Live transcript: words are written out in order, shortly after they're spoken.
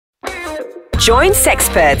Join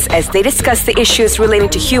Sexperts as they discuss the issues relating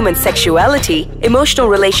to human sexuality, emotional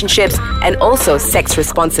relationships, and also sex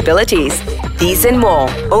responsibilities. These and more,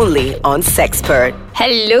 only on Sexpert.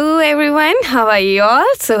 Hello everyone, how are you all?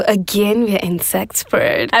 So again, we are in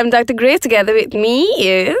Sexpert. I'm Dr. Grace, together with me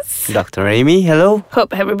is... Dr. Amy, hello.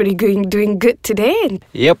 Hope everybody doing good today.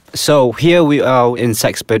 Yep, so here we are in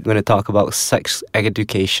Sexpert, going to talk about sex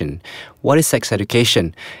education. What is sex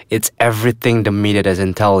education? It's everything the media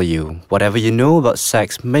doesn't tell you. Whatever you know about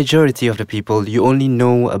sex, majority of the people, you only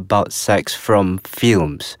know about sex from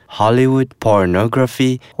films, Hollywood,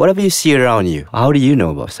 pornography, whatever you see around you. How do you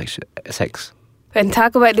know about sex? When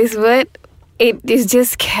talk about this word, it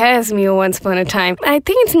just scares me once upon a time. I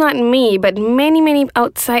think it's not me, but many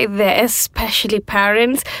outside there, especially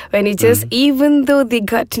parents, when it just, even though they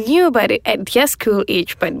got to know about it at their school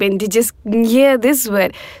age, but when they just hear this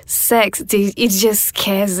word, sex, it just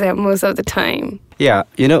scares them most of the time. Yeah,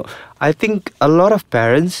 I think a lot of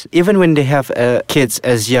parents, even when they have kids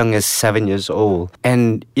as young as 7 years old,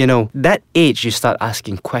 and, that age you start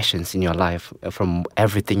asking questions in your life from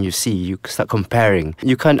everything you see, you start comparing.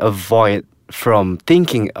 You can't avoid from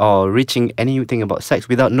thinking or reaching anything about sex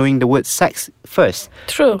without knowing the word sex first.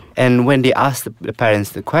 True. And when they ask the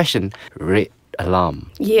parents the question, red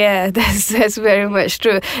alarm. Yeah, that's very much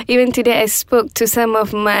true. Even today I spoke to some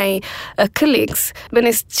of my colleagues when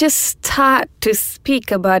I just start to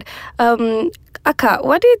speak about Akka,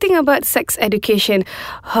 what do you think about sex education?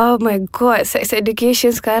 Oh my God, sex education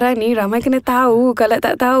sekarang ni ramai kena tahu. Kalau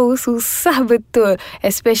tak tahu, susah betul.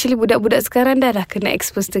 Especially budak-budak sekarang dah kena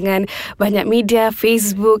expose dengan banyak media,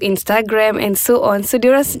 Facebook, Instagram and so on. So,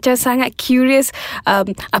 diorang macam sangat curious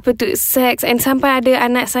apa tu sex. And sampai ada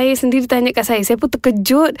anak saya sendiri tanya kat saya pun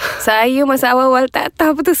terkejut. Saya masa awal-awal tak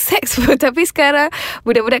tahu apa tu seks pun. Tapi sekarang,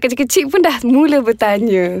 budak-budak kecil-kecil pun dah mula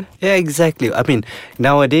bertanya. Yeah, exactly. I mean,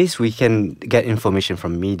 nowadays we can get information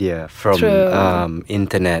from media, from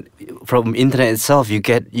internet. From internet itself, you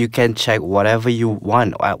can check whatever you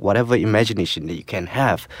want, whatever imagination that you can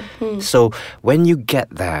have. So when you get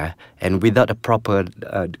there and without a proper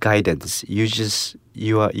guidance,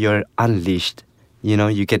 you're unleashed.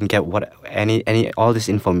 You can get all this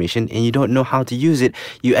information and you don't know how to use it.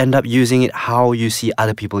 You end up using it how you see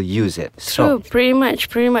other people use it. True, pretty much.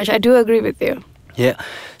 I do agree with you. Yeah.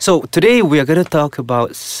 So today we are going to talk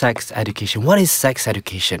about sex education. What is sex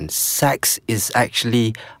education? Sex is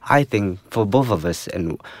actually, I think, for both of us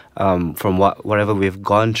and from whatever we've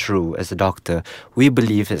gone through as a doctor, we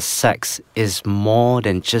believe that sex is more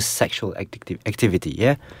than just sexual activity.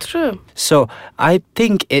 Yeah. True. So I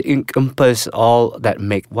think it encompasses all that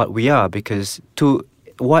make what we are, because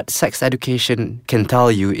what sex education can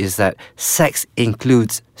tell you is that sex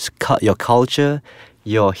includes your culture,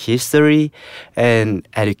 your history and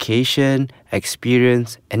education,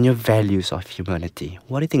 experience, and your values of humanity.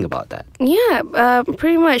 What do you think about that? Yeah,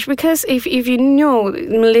 pretty much. Because if you know,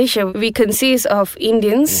 Malaysia, we consist of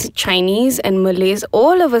Indians, Chinese, and Malays.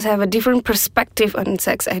 All of us have a different perspective on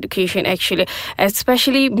sex education, actually.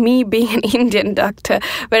 Especially me being an Indian doctor.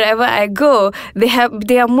 Wherever I go,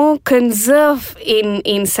 they are more conserved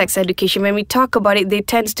in sex education. When we talk about it, they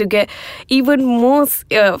tend to get even more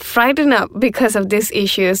frightened up because of these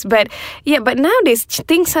issues. But nowadays,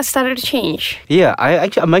 things have started to change. Yeah,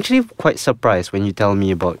 I'm actually quite surprised when you tell me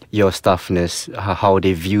about your toughness, how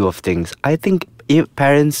they view of things. I think if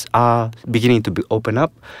parents are beginning to open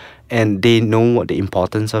up and they know what the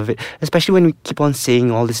importance of it, especially when we keep on seeing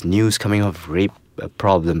all this news coming of rape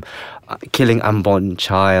problem, killing unborn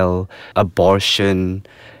child, abortion,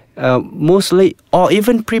 mostly, or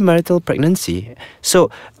even premarital pregnancy.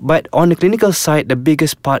 So, but on the clinical side, the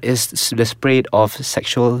biggest part is the spread of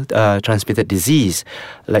sexual transmitted disease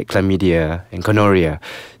like chlamydia and gonorrhea.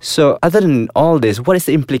 So, other than all this, what is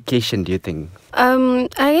the implication, do you think? I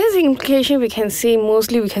guess the implication we can see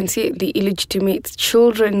the illegitimate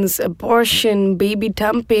children's abortion, baby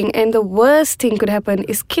dumping, and the worst thing could happen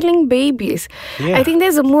is killing babies. Yeah. I think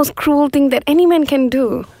that's the most cruel thing that any man can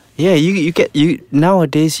do. Yeah,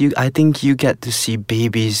 nowadays I think you get to see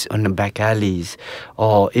babies on the back alleys,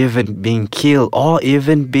 or even being killed, or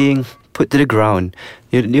even being put to the ground.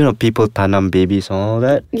 People tanam babies and all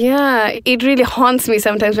that. Yeah, it really haunts me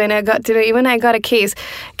sometimes when I got to know. Even I got a case,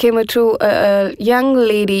 came through a young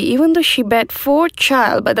lady, even though she had 4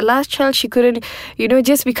 children, but the last child she couldn't,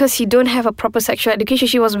 just because she don't have a proper sexual education.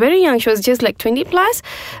 She was very young, she was just like 20 plus,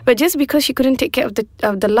 but just because she couldn't take care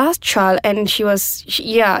of the last child, and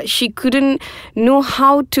she couldn't know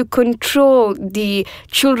how to control the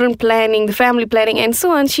children planning, the family planning and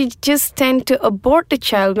so on, she just tend to abort the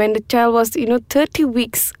child when the child was, 30 weeks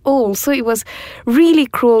weeks old. So it was really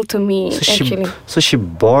cruel to me, actually. So she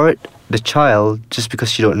bored the child just because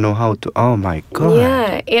she don't know how to. Oh my God.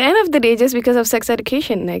 Yeah, at the end of the day, just because of sex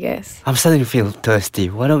education, I guess. I'm starting to feel thirsty.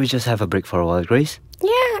 Why don't we just have a break for a while, Grace?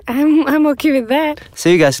 Yeah, I'm okay with that.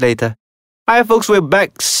 See you guys later. Hi folks, we're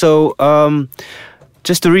back. So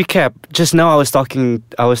just to recap, just now I was talking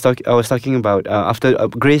about after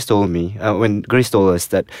Grace told me when Grace told us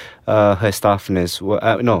that her staff nurse,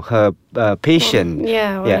 her patient.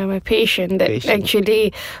 My patient that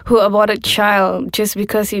actually who aborted child just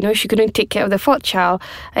because she couldn't take care of the fourth child.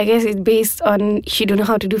 I guess it's based on she don't know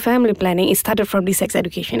how to do family planning. It started from the sex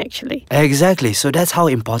education actually. Exactly. So that's how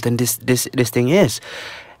important this thing is.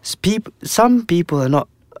 Some people are not.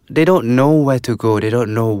 They don't know where to go. They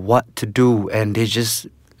don't know what to do, and they just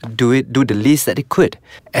do the least that they could,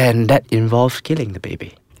 and that involves killing the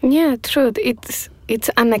baby. Yeah, true. It's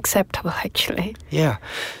unacceptable, actually. Yeah,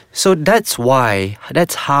 so that's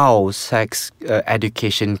how sex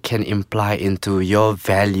education can imply into your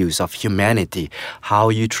values of humanity, how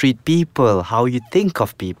you treat people, how you think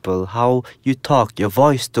of people, how you talk, your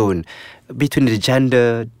voice tone, between the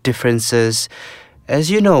gender differences. As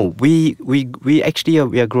you know, we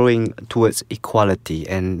are growing towards equality,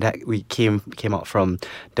 and that we came out from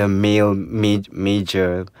the male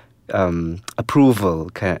major approval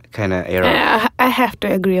kind of era. I have to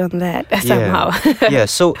agree on that somehow. Yeah.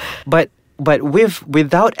 So, but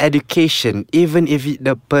without education, even if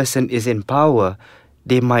the person is in power,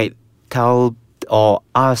 they might tell or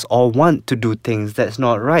ask or want to do things that's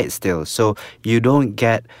not right still. So you don't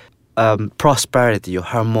get prosperity or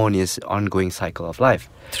harmonious ongoing cycle of life.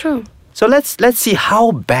 True. So let's see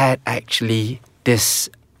how bad actually this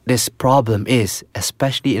problem is,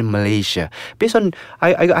 especially in Malaysia. Based on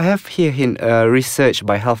I have here in research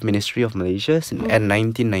by Health Ministry of Malaysia in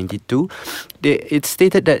 1992. It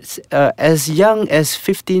stated that as young as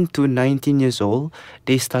 15 to 19 years old,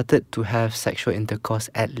 they started to have sexual intercourse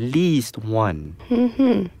at least one.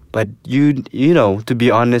 Mm-hmm. But you know, to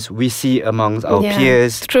be honest, we see amongst our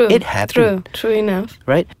peers, it happened. True enough.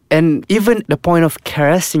 Right? And even the point of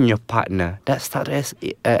caressing your partner, that started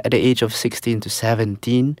at the age of 16 to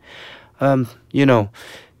 17.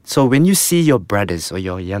 So when you see your brothers or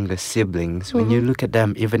your younger siblings, when you look at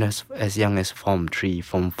them, even as young as Form 3,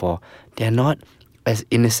 Form 4, they're not as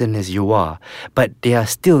innocent as you are, but they are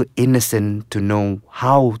still innocent to know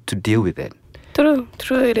how to deal with it. True,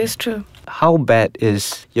 it is true. How bad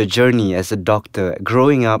is your journey as a doctor,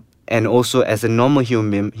 growing up, and also as a normal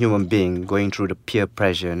human being, going through the peer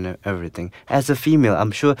pressure and everything? As a female,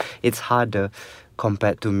 I'm sure it's harder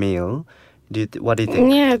compared to male. What do you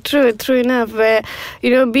think? Yeah, true enough. Where,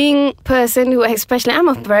 being a person who, especially, I'm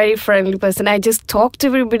a very friendly person. I just talk to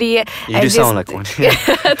everybody. You sound like one.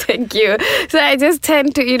 Thank you. So I just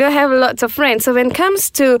tend to, have lots of friends. So when it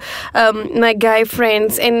comes to my guy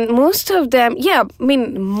friends, and most of them,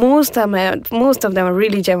 most of them are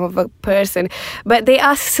really gem of a person. But they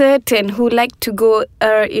are certain who like to go,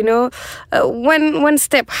 one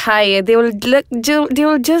step higher. They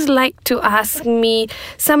will just like to ask me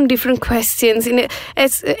some different questions.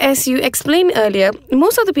 As you explained earlier,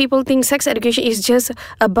 most of the people think sex education is just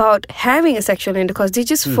about having a sexual intercourse. They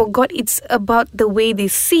just forgot it's about the way they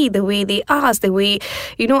see, the way they ask, the way,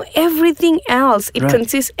 everything else. It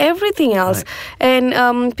consists everything else. Right.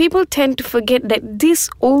 And people tend to forget that this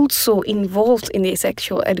also involves in the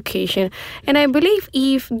sexual education. And I believe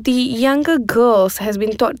if the younger girls has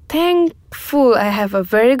been taught, thankful I have a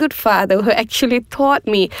very good father who actually taught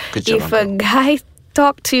me, if a guy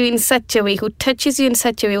talk to you in such a way, who touches you in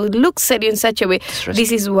such a way, who looks at you in such a way, this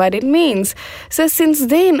is what it means. So since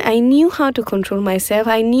then, I knew how to control myself.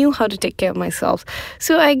 I knew how to take care of myself.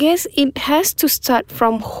 So I guess it has to start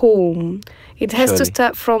from home. It has to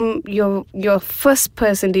start from your first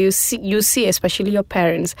person that you see, especially your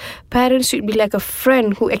parents. Parents should be like a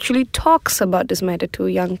friend who actually talks about this matter to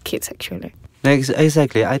young kids, actually.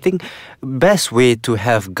 Exactly. I think best way to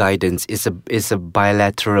have guidance is a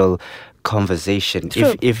bilateral conversation.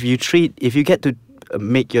 True. If you get to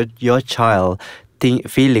make your child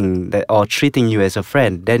feeling that or treating you as a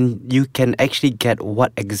friend, then you can actually get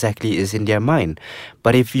what exactly is in their mind.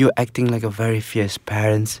 But if you're acting like a very fierce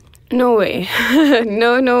parents, no way.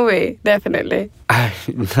 no way, definitely.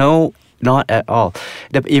 No, not at all.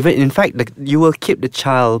 Even in fact, you will keep the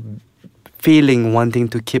child wanting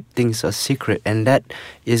to keep things a secret, and that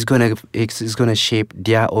is gonna shape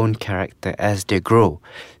their own character as they grow.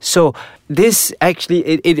 So this actually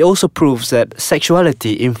it also proves that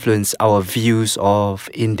sexuality influences our views of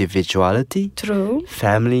individuality, true,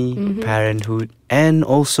 family, parenthood, and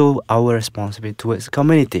also our responsibility towards the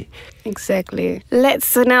community. Exactly.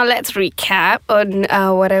 Let's recap on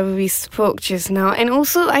whatever we spoke just now, and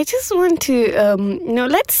also I just want to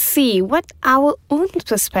let's see what our own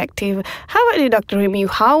perspective. How about you, Dr. Remy?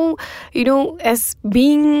 How, as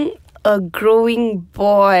being a growing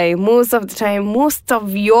boy, most of the time, most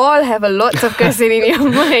of y'all have a lot of questions in your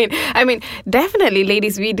mind. I mean, definitely,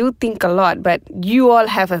 ladies, we do think a lot, but you all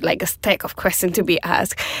have a stack of questions to be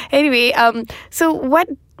asked. Anyway, so what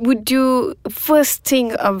would you first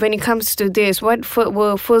think of when it comes to this? What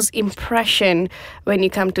were first impression when you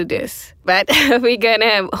come to this? But we're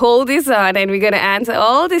gonna hold this on and we're gonna answer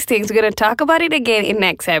all these things. We're gonna talk about it again in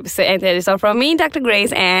next episode. And that is all from me, Dr.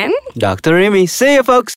 Grace, and Dr. Remy. See you, folks.